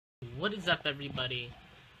What is up, everybody?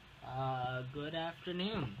 Good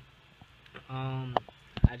afternoon. I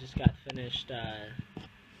just got finished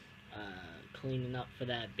cleaning up for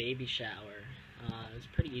that baby shower. It was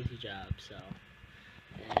a pretty easy job,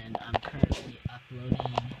 and I'm currently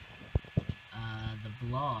uploading the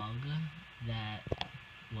vlog that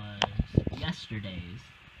was yesterday's,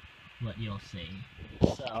 what you'll see.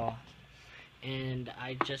 So, and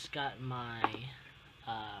I just got my,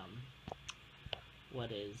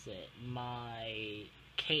 my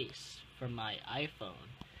case for my iPhone.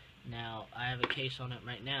 Now, I have a case on it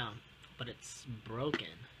right now, but it's broken.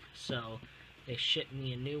 So, they shipped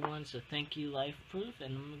me a new one, so thank you, LifeProof,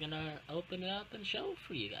 and I'm gonna open it up and show it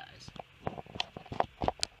for you guys.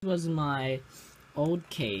 This was my old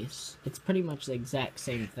case. It's pretty much the exact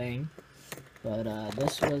same thing, but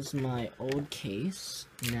this was my old case.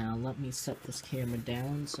 Now, let me set this camera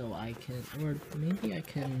down so I can, or maybe I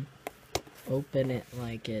can open it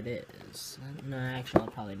like it is. No, actually, I'll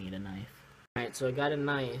probably need a knife. Alright, so I got a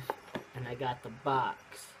knife, and I got the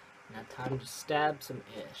box. Now time to stab some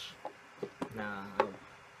ish. Nah, I'm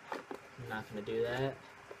not gonna do that.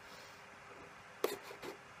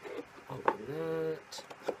 Open that.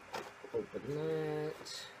 Open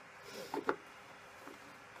that.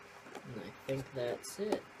 And I think that's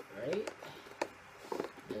it, right?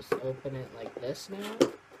 Just open it like this now.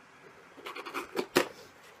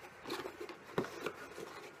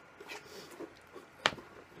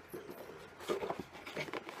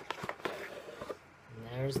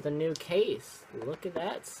 There's the new case. Look at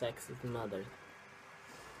that, sexy mother.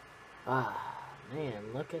 Ah,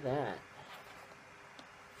 man, look at that.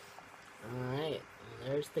 Alright,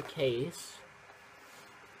 there's the case.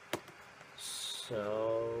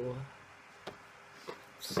 So,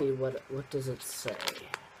 let's see what does it say?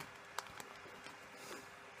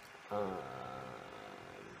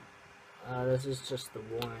 This is just the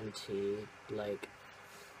warranty, like,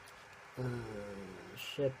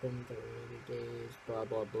 shipping 30 days, blah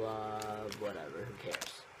blah blah, whatever, who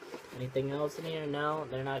cares? Anything else in here? No,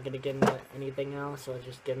 they're not gonna give me anything else, so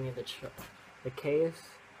just give me the case.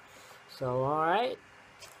 So, alright.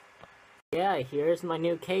 Yeah, here's my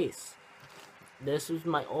new case. This was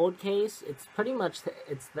my old case. It's pretty much,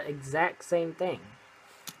 it's the exact same thing.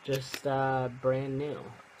 Just, brand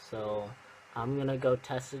new. So, I'm gonna go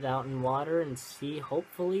test it out in water and see,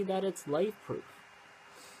 hopefully, that it's LifeProof.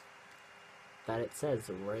 That it says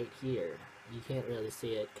right here. You can't really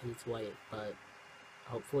see it because it's white, but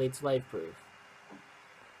hopefully it's LifeProof.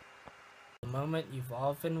 The moment you've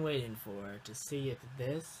all been waiting for to see if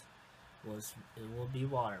it will be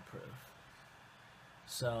waterproof.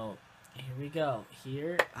 So here we go.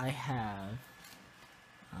 Here I have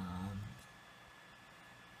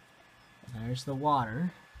there's the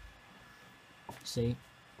water. See,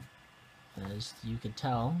 as you can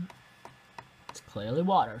tell, it's clearly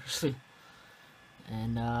water.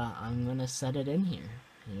 And I'm gonna set it in here.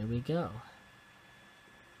 Here we go.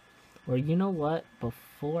 Or you know what?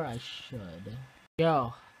 Before I should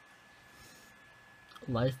go.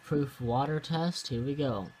 LifeProof water test. Here we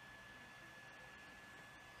go.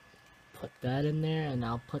 Put that in there, and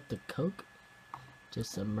I'll put the Coke.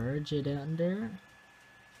 Just submerge it under.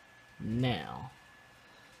 Now.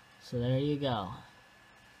 So there you go.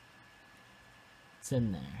 It's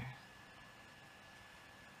in there.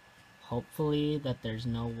 Hopefully that there's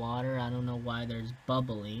no water. I don't know why there's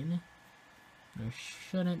bubbling. There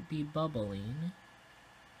shouldn't be bubbling.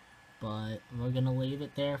 But we're gonna leave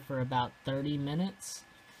it there for about 30 minutes.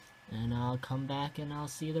 And I'll come back and I'll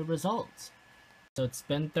see the results. So it's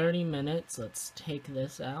been 30 minutes. Let's take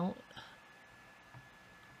this out.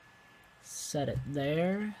 Set it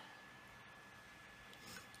there.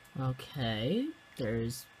 Okay.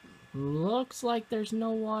 Looks like there's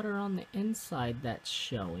no water on the inside that's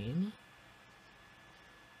showing.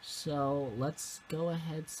 So let's go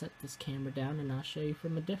ahead, set this camera down, and I'll show you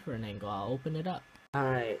from a different angle. I'll open it up.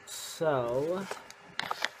 Alright, so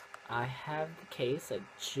I have the case. I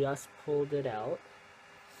just pulled it out.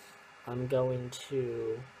 I'm going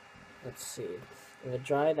to, let's see, I'm going to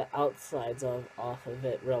dry the outsides off of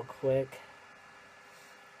it real quick.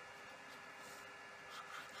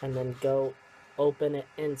 And then go open it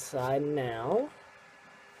inside now.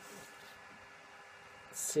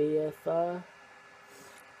 See if, okay.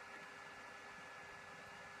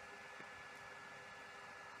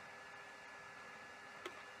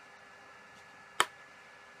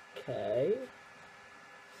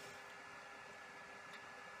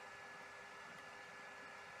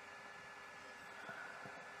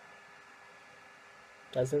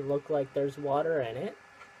 Doesn't look like there's water in it.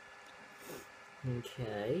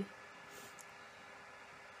 Okay.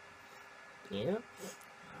 Yeah.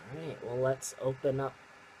 Alright, well, let's open up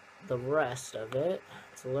the rest of it.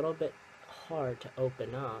 It's a little bit hard to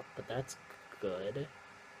open up, but that's good.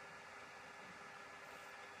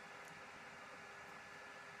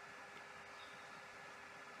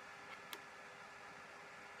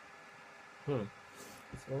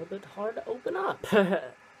 It's a little bit hard to open up.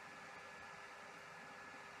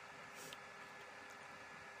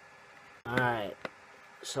 Alright,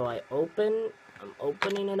 so I'm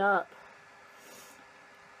opening it up.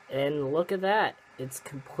 And look at that. It's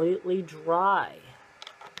completely dry.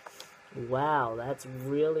 Wow, that's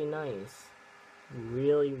really nice.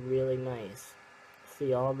 Really, really nice.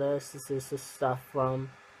 See all this? This is the stuff from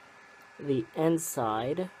the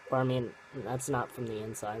inside. Or, I mean, that's not from the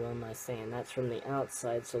inside. What am I saying? That's from the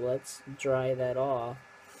outside. So let's dry that off.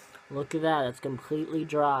 Look at that. It's completely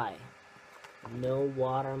dry. No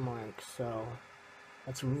watermarks. So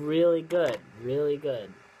that's really good. Really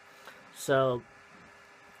good. So,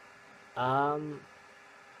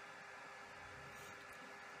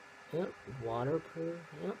 yep, waterproof,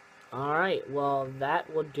 yep. Alright, well,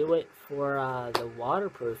 that will do it for, the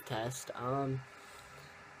waterproof test.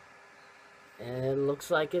 It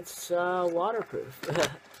looks like it's, waterproof.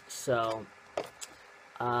 So,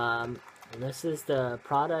 this is the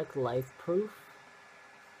product LifeProof.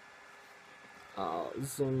 I'll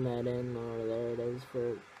zoom that in, or there it is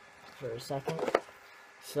for a second.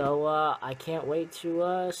 So, I can't wait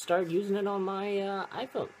to, start using it on my,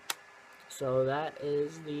 iPhone. So that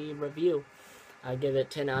is the review. I give it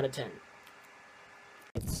 10 out of 10.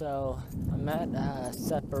 So, I'm at,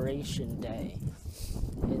 Separation Day.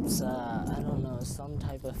 It's, I don't know, some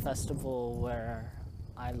type of festival where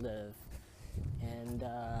I live. And,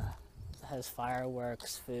 has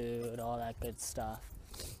fireworks, food, all that good stuff.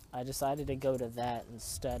 I decided to go to that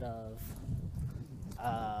instead of,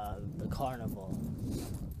 the carnival.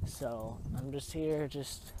 So I'm just here,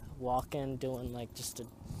 just walking, doing like just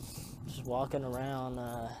walking around.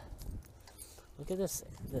 Look at this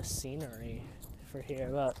scenery for here.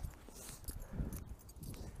 Look,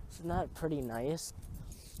 isn't that pretty nice?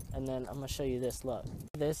 And then I'm gonna show you this. Look,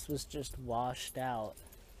 this was just washed out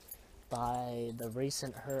by the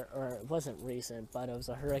recent or it wasn't recent, but it was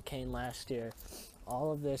a hurricane last year.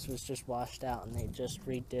 All of this was just washed out, and they just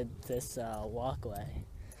redid this walkway.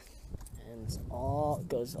 And it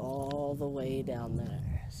goes all the way down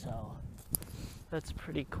there, so that's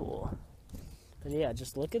pretty cool. But yeah,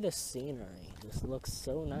 just look at this scenery. This looks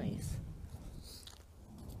so nice.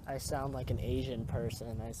 I sound like an Asian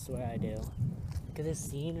person, I swear I do. Look at this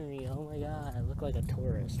scenery, oh my god, I look like a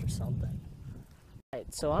tourist or something.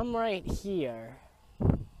 Alright, so I'm right here,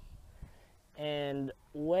 and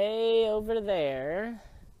way over there,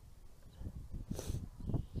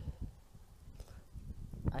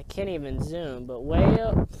 I can't even zoom, but way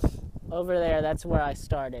up over there, that's where I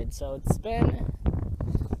started. So it's been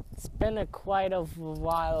quite a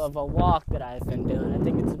while of a walk that I've been doing. I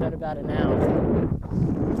think it's been about an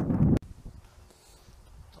hour.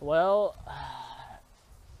 Well,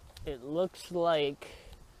 it looks like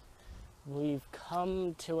we've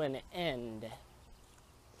come to an end.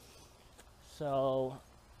 So,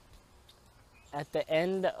 at the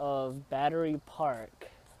end of Battery Park,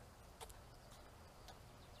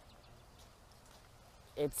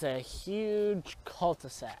 it's a huge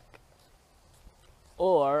cul-de-sac,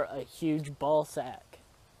 or a huge ball sack.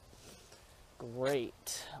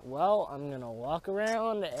 Great. Well, I'm gonna walk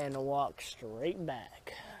around and walk straight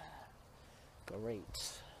back.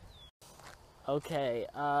 Great. Okay,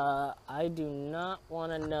 I do not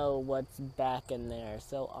want to know what's back in there,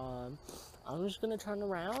 so, I'm just gonna turn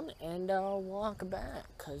around and, walk back,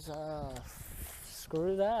 cause,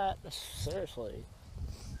 screw that, seriously.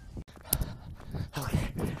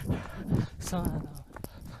 Okay, so,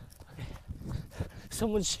 okay,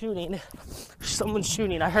 someone's shooting,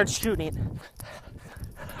 I heard shooting.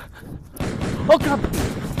 Oh god!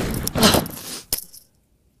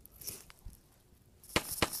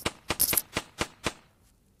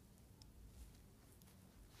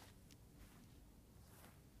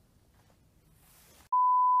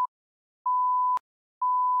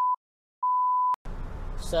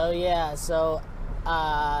 So yeah,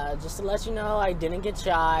 just to let you know, I didn't get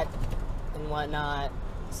shot and whatnot.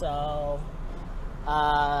 So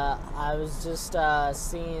I was just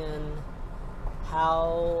seeing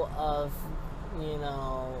how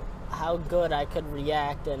good I could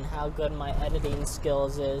react and how good my editing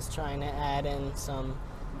skills is, trying to add in some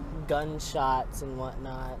gunshots and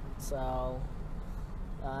whatnot. So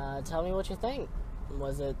tell me what you think.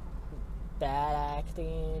 Was it bad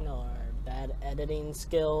acting or bad editing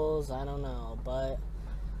skills? I don't know, but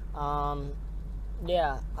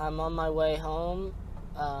yeah, I'm on my way home,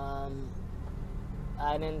 I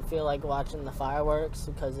didn't feel like watching the fireworks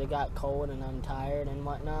because it got cold and I'm tired and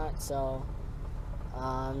whatnot, so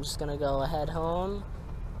I'm just gonna go ahead home,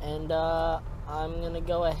 and I'm gonna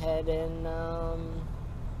go ahead and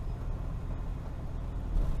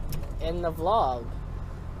end the vlog.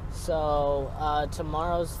 So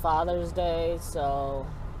tomorrow's Father's Day, so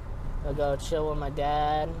I'll go chill with my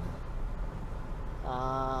dad.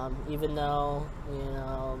 Even though, you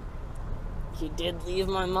know, he did leave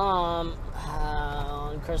my mom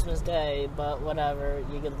on Christmas Day, but whatever,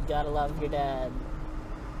 you gotta love your dad.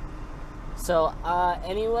 So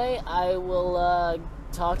anyway, I will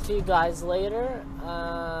talk to you guys later.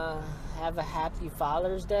 Have a happy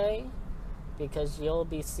Father's Day, because you'll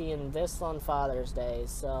be seeing this on Father's Day.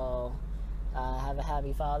 So have a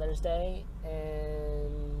happy Father's Day,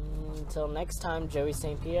 and until next time, Joey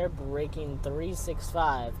St. Pierre, Breaking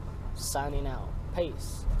 365, signing out.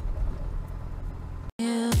 Peace.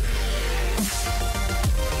 You